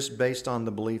just based on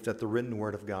the belief that the written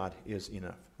word of God is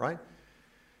enough, right?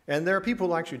 And there are people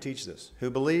who actually teach this, who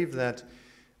believe that,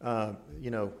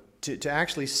 to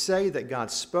actually say that God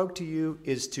spoke to you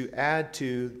is to add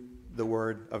to the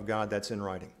word of God that's in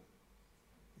writing.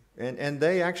 And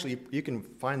they actually, you can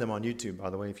find them on YouTube, by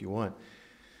the way, if you want.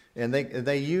 And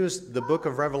they use the book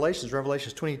of Revelations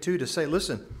 22, to say,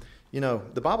 listen,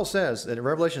 the Bible says that in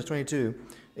Revelations 22,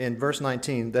 in verse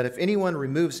 19, that if anyone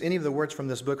removes any of the words from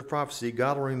this book of prophecy,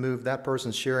 God will remove that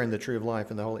person's share in the tree of life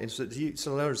and the holy. So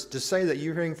in other words, to say that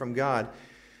you're hearing from God,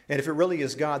 and if it really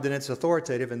is God, then it's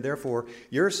authoritative, and therefore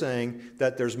you're saying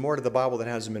that there's more to the Bible that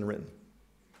hasn't been written.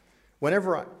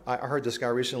 Whenever I heard this guy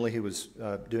recently, he was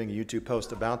doing a YouTube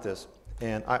post about this,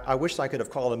 and I wished I could have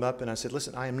called him up, and I said,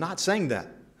 listen, I am not saying that,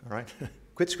 all right?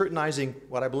 Quit scrutinizing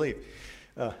what I believe.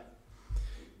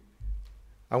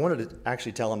 I wanted to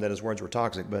actually tell him that his words were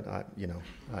toxic, but I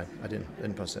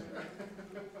didn't post it.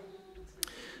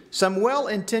 Some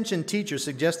well-intentioned teachers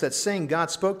suggest that saying God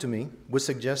spoke to me would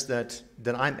suggest that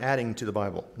I'm adding to the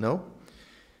Bible. No.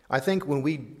 I think when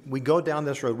we go down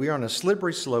this road, we are on a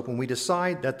slippery slope when we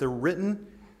decide that the written,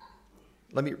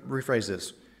 let me rephrase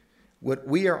this.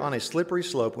 We are on a slippery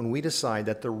slope when we decide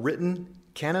that the written,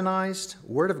 canonized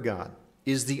Word of God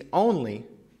is the only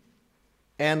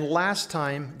and last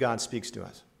time God speaks to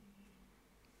us.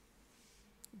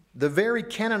 The very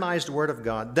canonized Word of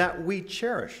God that we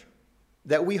cherish,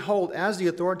 that we hold as the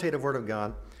authoritative Word of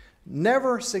God,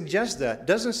 never suggests that,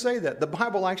 doesn't say that. The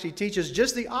Bible actually teaches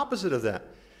just the opposite of that.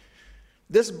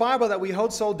 This Bible that we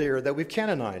hold so dear, that we've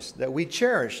canonized, that we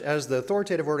cherish as the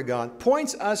authoritative Word of God,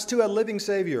 points us to a living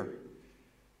Savior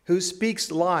who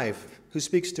speaks live, who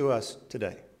speaks to us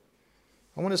today.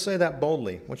 I want to say that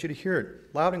boldly. I want you to hear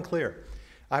it loud and clear.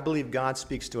 I believe God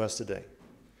speaks to us today.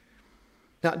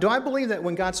 Now, do I believe that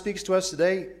when God speaks to us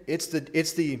today, it's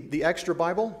the extra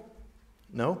Bible?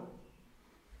 No.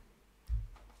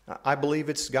 I believe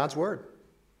it's God's Word.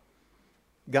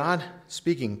 God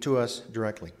speaking to us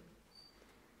directly.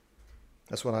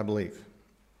 That's what I believe.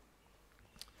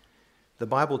 The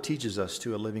Bible teaches us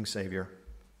to a living Savior.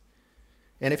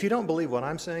 And if you don't believe what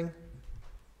I'm saying,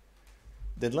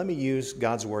 then let me use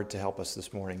God's Word to help us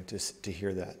this morning to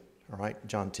hear that. All right,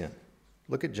 John 10.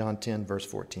 Look at John 10, verse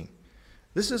 14.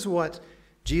 This is what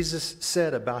Jesus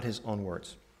said about his own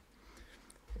words.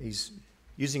 He's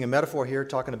using a metaphor here,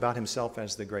 talking about himself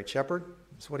as the great shepherd.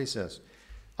 That's what he says.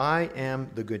 I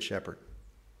am the good shepherd.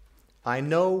 I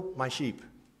know my sheep.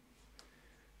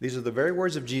 These are the very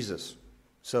words of Jesus.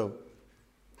 So,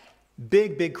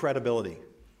 big credibility,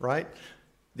 right?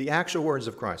 The actual words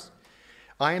of Christ.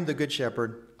 I am the good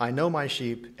shepherd. I know my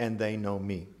sheep, and they know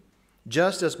me.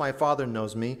 Just as my Father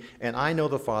knows me, and I know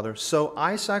the Father, so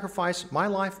I sacrifice my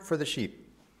life for the sheep.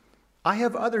 I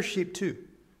have other sheep too,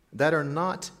 that are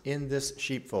not in this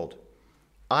sheepfold.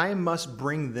 I must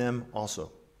bring them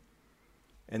also.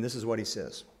 And this is what he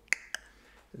says.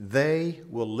 They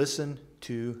will listen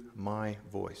to my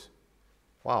voice.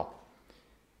 Wow.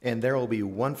 And there will be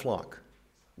one flock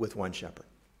with one shepherd.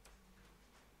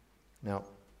 Now,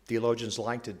 theologians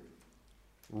like to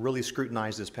really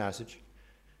scrutinize this passage.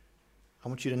 I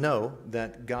want you to know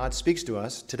that God speaks to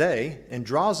us today and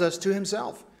draws us to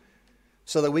himself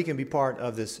so that we can be part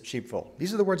of this sheepfold.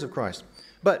 These are the words of Christ.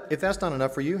 But if that's not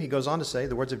enough for you, he goes on to say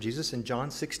the words of Jesus in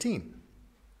John 16.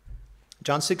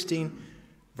 John 16,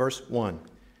 verse 1.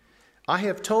 I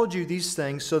have told you these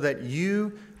things so that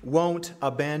you won't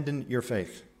abandon your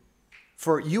faith.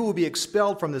 For you will be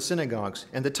expelled from the synagogues,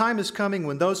 and the time is coming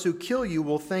when those who kill you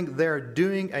will think they're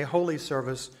doing a holy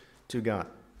service to God.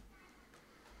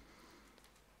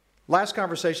 Last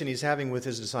conversation he's having with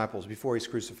his disciples before he's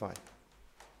crucified.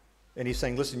 And he's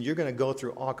saying, listen, you're going to go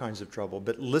through all kinds of trouble,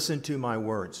 but listen to my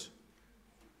words.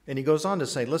 And he goes on to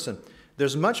say, listen,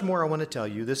 there's much more I want to tell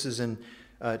you. This is in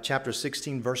chapter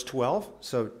 16, verse 12.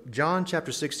 So John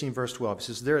chapter 16, verse 12. He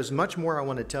says, there is much more I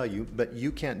want to tell you, but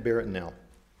you can't bear it now.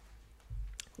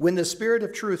 When the Spirit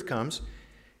of truth comes,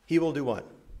 he will do what?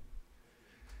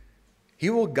 He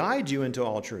will guide you into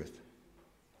all truth.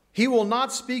 He will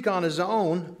not speak on his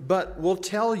own, but will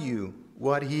tell you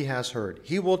what he has heard.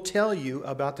 He will tell you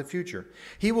about the future.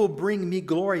 He will bring me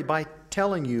glory by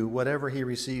telling you whatever he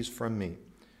receives from me.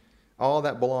 All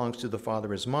that belongs to the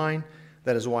Father is mine.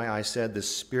 That is why I said the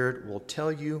Spirit will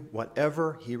tell you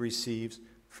whatever he receives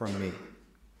from me.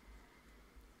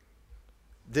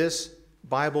 This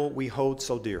Bible we hold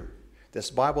so dear,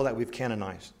 this Bible that we've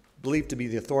canonized, believed to be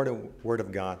the authoritative Word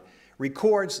of God,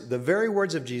 records the very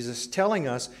words of Jesus telling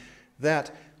us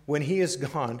that when he is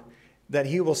gone, that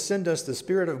he will send us the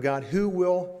Spirit of God who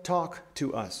will talk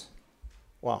to us.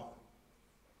 Wow.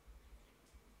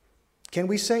 Can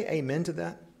we say amen to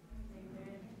that?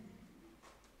 Amen.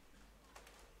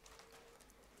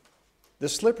 The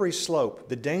slippery slope,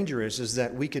 the danger is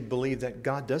that we could believe that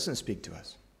God doesn't speak to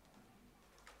us.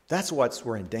 That's what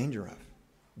we're in danger of.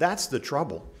 That's the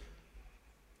trouble.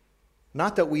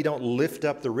 Not that we don't lift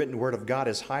up the written word of God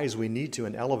as high as we need to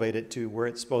and elevate it to where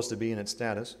it's supposed to be in its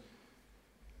status.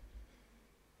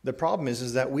 The problem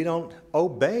is that we don't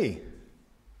obey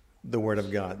the word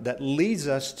of God that leads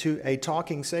us to a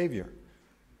talking Savior.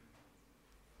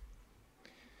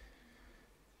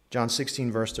 John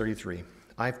 16, verse 33.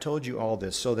 I've told you all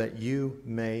this so that you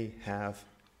may have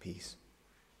peace.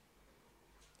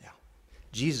 Yeah.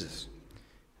 Jesus,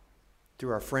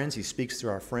 through our friends, he speaks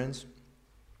through our friends.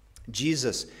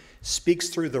 Jesus speaks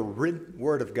through the written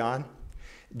word of God.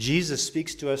 Jesus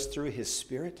speaks to us through his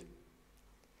Spirit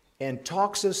and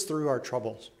talks us through our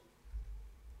troubles.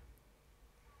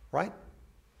 Right?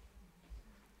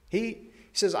 He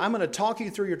says, I'm going to talk you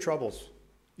through your troubles.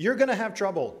 You're going to have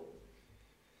trouble,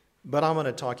 but I'm going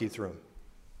to talk you through them.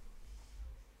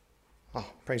 Oh,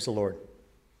 praise the Lord.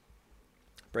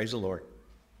 Praise the Lord.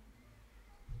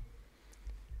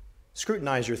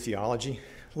 Scrutinize your theology.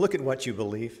 Look at what you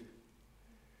believe.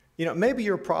 You know, maybe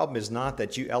your problem is not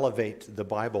that you elevate the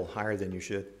Bible higher than you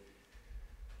should.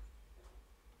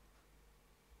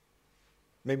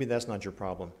 Maybe that's not your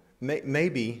problem.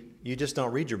 Maybe you just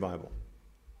don't read your Bible.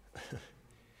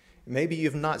 Maybe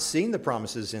you've not seen the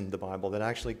promises in the Bible that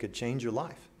actually could change your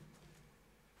life.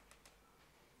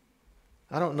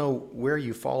 I don't know where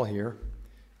you fall here.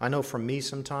 I know from me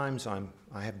sometimes I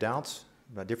have doubts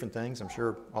about different things. I'm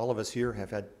sure all of us here have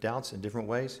had doubts in different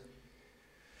ways.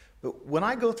 But when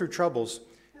I go through troubles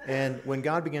and when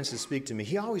God begins to speak to me,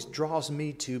 he always draws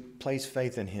me to place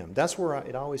faith in him. That's where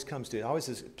it always comes to. It always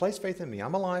says, place faith in me.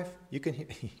 I'm alive. You can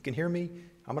hear me.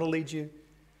 I'm going to lead you.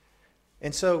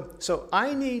 And so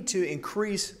I need to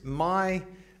increase my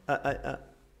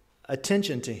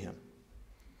attention to him.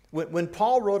 When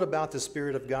Paul wrote about the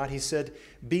Spirit of God, he said,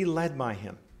 be led by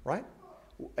him, right?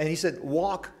 And he said,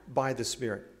 walk by the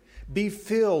Spirit. Be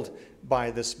filled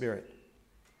by the Spirit.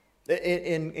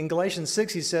 In Galatians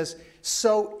 6, he says,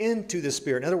 sow into the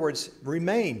Spirit. In other words,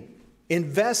 remain,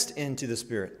 invest into the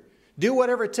Spirit. Do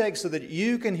whatever it takes so that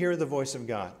you can hear the voice of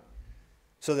God,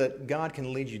 so that God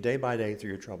can lead you day by day through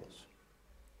your troubles.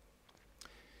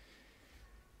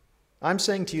 I'm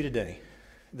saying to you today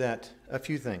that a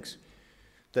few things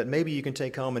that maybe you can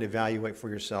take home and evaluate for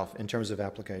yourself in terms of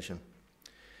application.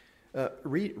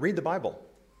 Read the Bible.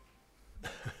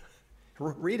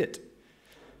 Read it.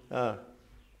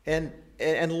 And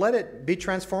let it be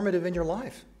transformative in your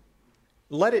life.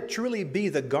 Let it truly be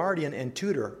the guardian and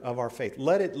tutor of our faith.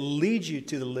 Let it lead you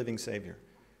to the living Savior.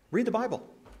 Read the Bible.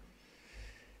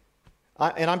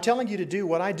 And I'm telling you to do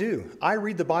what I do. I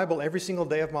read the Bible every single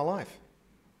day of my life.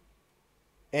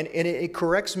 And it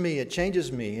corrects me, it changes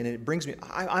me, and it brings me.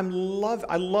 I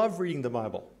love reading the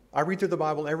Bible. I read through the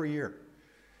Bible every year.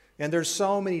 And there's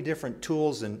so many different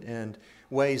tools and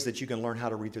ways that you can learn how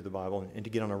to read through the Bible and to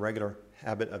get on a regular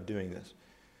habit of doing this.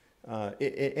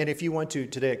 And if you want to,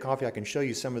 today at coffee, I can show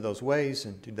you some of those ways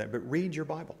and do that. But read your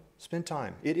Bible. Spend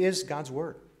time. It is God's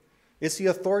Word. It's the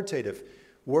authoritative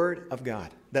Word of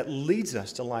God that leads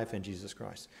us to life in Jesus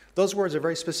Christ. Those words are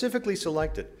very specifically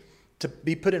selected to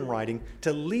be put in writing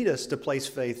to lead us to place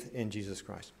faith in Jesus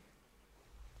Christ.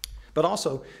 But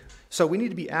also, so we need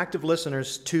to be active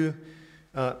listeners to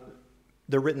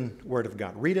the written Word of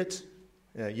God. Read it.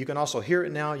 You can also hear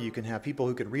it now. You can have people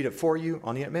who could read it for you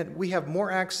on the internet. We have more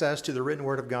access to the written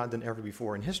Word of God than ever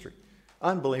before in history.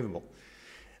 Unbelievable.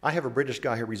 I have a British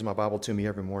guy who reads my Bible to me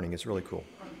every morning. It's really cool.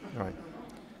 All right.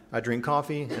 I drink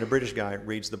coffee, and a British guy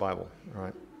reads the Bible. All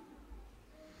right.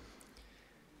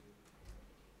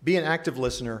 Be an active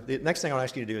listener. The next thing I'll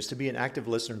ask you to do is to be an active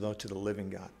listener, though, to the living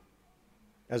God.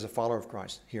 As a follower of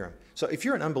Christ, hear him. So if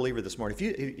you're an unbeliever this morning,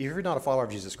 if you're not a follower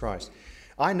of Jesus Christ,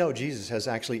 I know Jesus has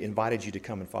actually invited you to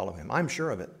come and follow him. I'm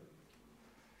sure of it.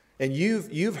 And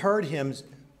you've heard him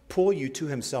pull you to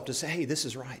himself to say, hey, this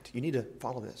is right. You need to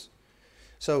follow this.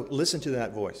 So listen to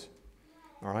that voice,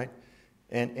 all right,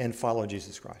 and follow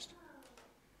Jesus Christ.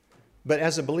 But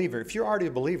as a believer, if you're already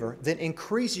a believer, then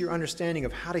increase your understanding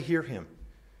of how to hear him.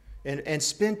 And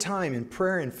spend time in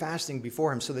prayer and fasting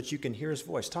before him so that you can hear his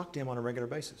voice. Talk to him on a regular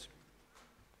basis.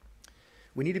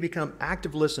 We need to become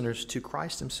active listeners to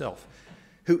Christ himself,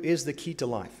 who is the key to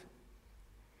life.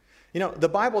 You know, the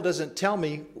Bible doesn't tell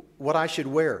me what I should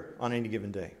wear on any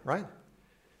given day, right?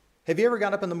 Have you ever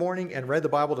got up in the morning and read the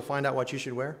Bible to find out what you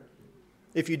should wear?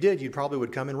 If you did, you probably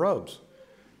would come in robes.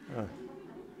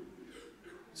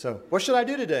 So, what should I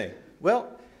do today?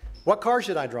 Well, what car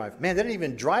should I drive? Man, they didn't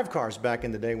even drive cars back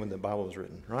in the day when the Bible was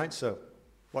written, right? So,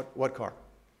 what car?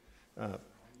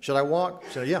 Should I walk?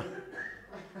 Yeah.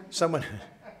 Someone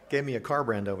gave me a car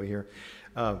brand over here.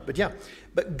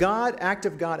 But God,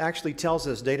 active God, actually tells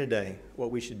us day to day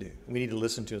what we should do. We need to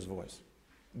listen to his voice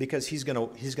because he's going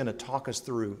to talk us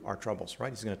through our troubles, right?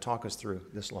 He's going to talk us through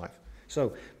this life.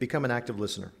 So become an active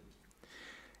listener.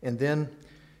 And then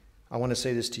I want to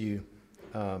say this to you.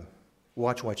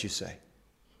 Watch what you say.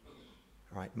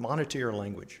 All right. Monitor your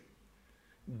language.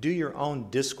 Do your own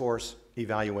discourse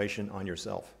evaluation on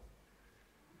yourself.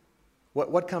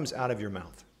 What comes out of your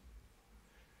mouth?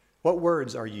 What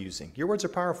words are you using? Your words are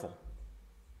powerful.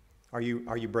 Are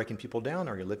you breaking people down?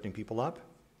 Are you lifting people up?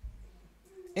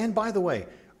 And by the way,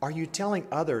 are you telling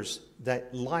others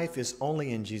that life is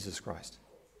only in Jesus Christ?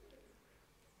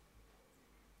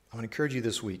 I want to encourage you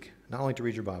this week, not only to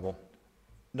read your Bible,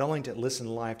 not only to listen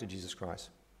live to Jesus Christ,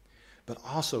 but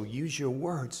also use your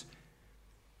words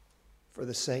for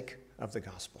the sake of the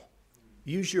gospel.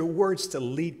 Use your words to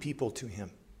lead people to him.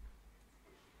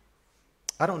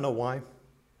 I don't know why.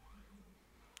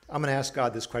 I'm going to ask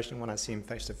God this question when I see him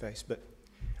face to face, but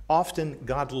often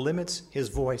God limits his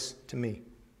voice to me.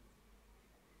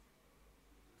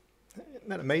 Isn't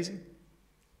that amazing?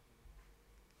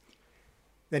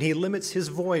 That he limits his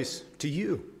voice to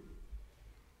you.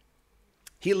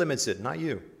 He limits it, not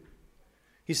you.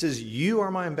 He says, you are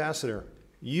my ambassador.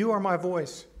 You are my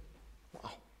voice.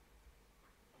 Wow.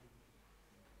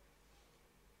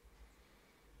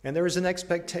 And there is an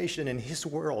expectation in his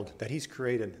world that he's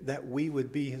created that we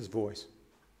would be his voice.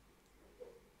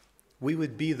 We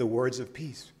would be the words of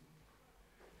peace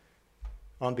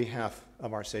on behalf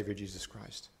of our Savior Jesus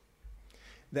Christ.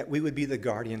 That we would be the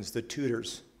guardians, the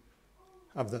tutors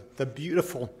of the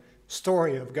beautiful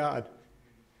story of God.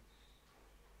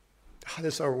 Oh,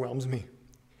 this overwhelms me.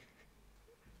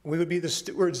 We would be the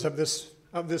stewards of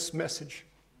this message.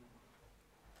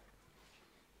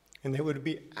 And they would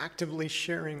be actively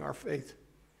sharing our faith.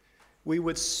 We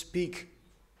would speak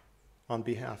on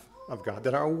behalf of God,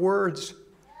 that our words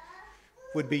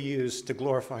would be used to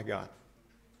glorify God.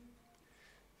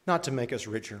 Not to make us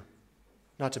richer,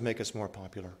 not to make us more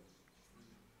popular,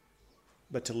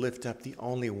 but to lift up the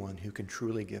only one who can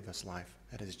truly give us life,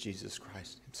 that is Jesus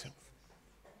Christ himself.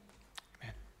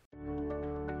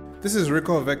 Amen. This is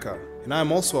Rico Veka, and I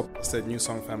am also a pastor at New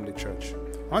Song Family Church.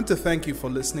 I want to thank you for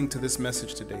listening to this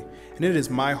message today, and it is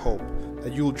my hope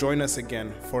that you will join us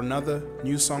again for another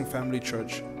New Song Family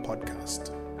Church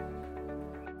podcast.